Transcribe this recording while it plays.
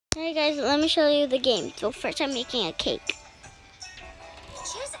Hey guys, let me show you the game. So first I'm making a cake.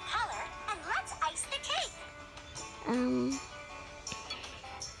 Choose a color and let's ice the cake.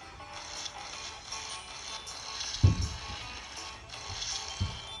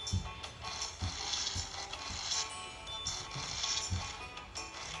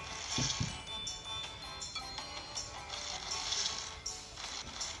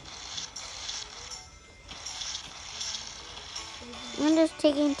 I'm just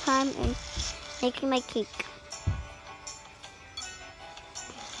taking time and making my cake.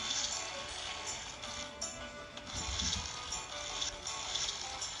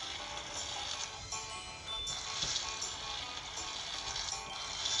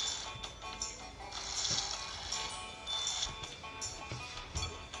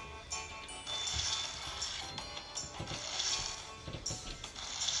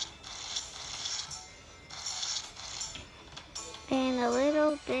 And a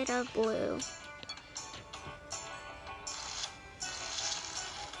little bit of blue.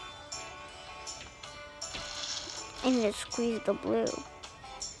 And just squeeze the blue.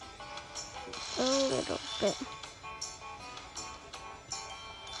 A little bit.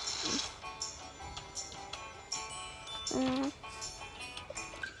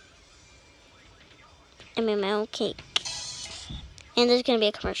 I made my own cake. And there's gonna be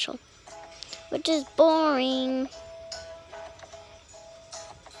a commercial, which is boring.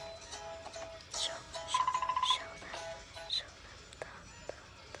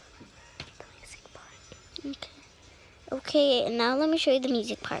 Okay, and now let me show you the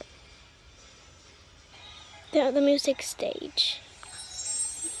music part. The music stage.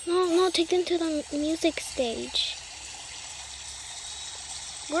 No, take them to the music stage.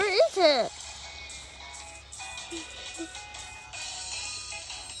 Where is it?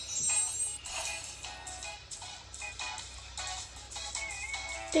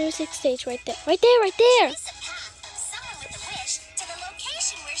 The music stage right there. Right there, right there.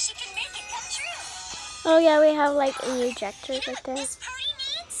 Oh yeah, we have like ejectors right there. This party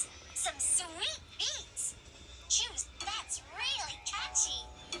needs some sweet beats. Choose that's really catchy.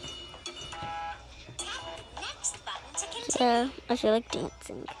 Tap the next button to continue. Yeah, I feel like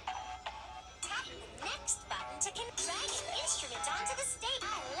dancing. Tap the next button to drag an instrument onto the stage. I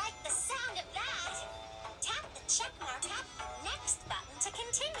like the sound of that. Tap the check mark. Tap the next button to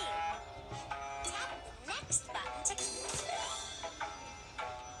continue. Tap the next button to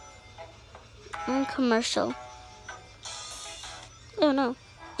Commercial. Oh no.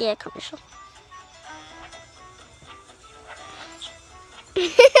 Yeah, commercial.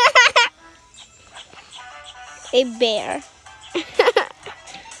 A bear.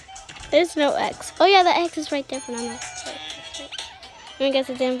 There's no X. Oh yeah, the X is right there for now. I guess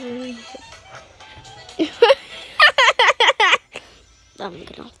it's in. I'm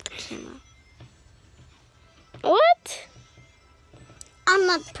gonna off the camera. What? I'm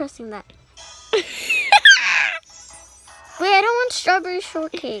not pressing that. Wait, I don't want strawberry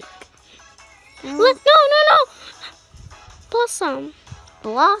shortcake. Look, no. Blossom.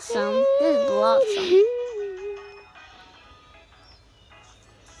 Blossom? This is Blossom.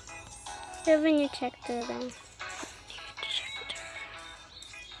 Haven't you checked her then?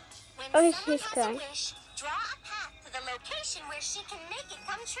 Oh, she's gone. Draw a path to the location where she can make it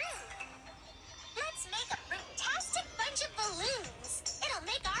come true. Let's make a fantastic bunch of balloons. It'll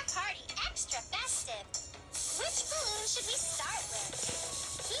make our party extra festive. Which balloon should we start with?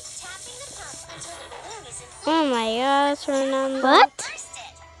 Keep tapping the pump until the balloon is inflated. Oh my gosh, remember. What? Burst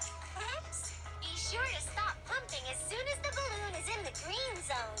it. Oops. Be sure to stop pumping as soon as the balloon is in the green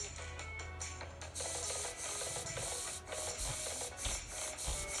zone.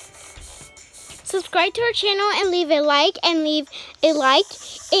 Subscribe to our channel and leave a like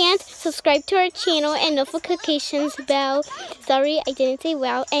and subscribe to our channel and notifications bell. Sorry, I didn't say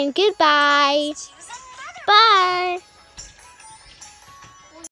wow, and goodbye. Choose a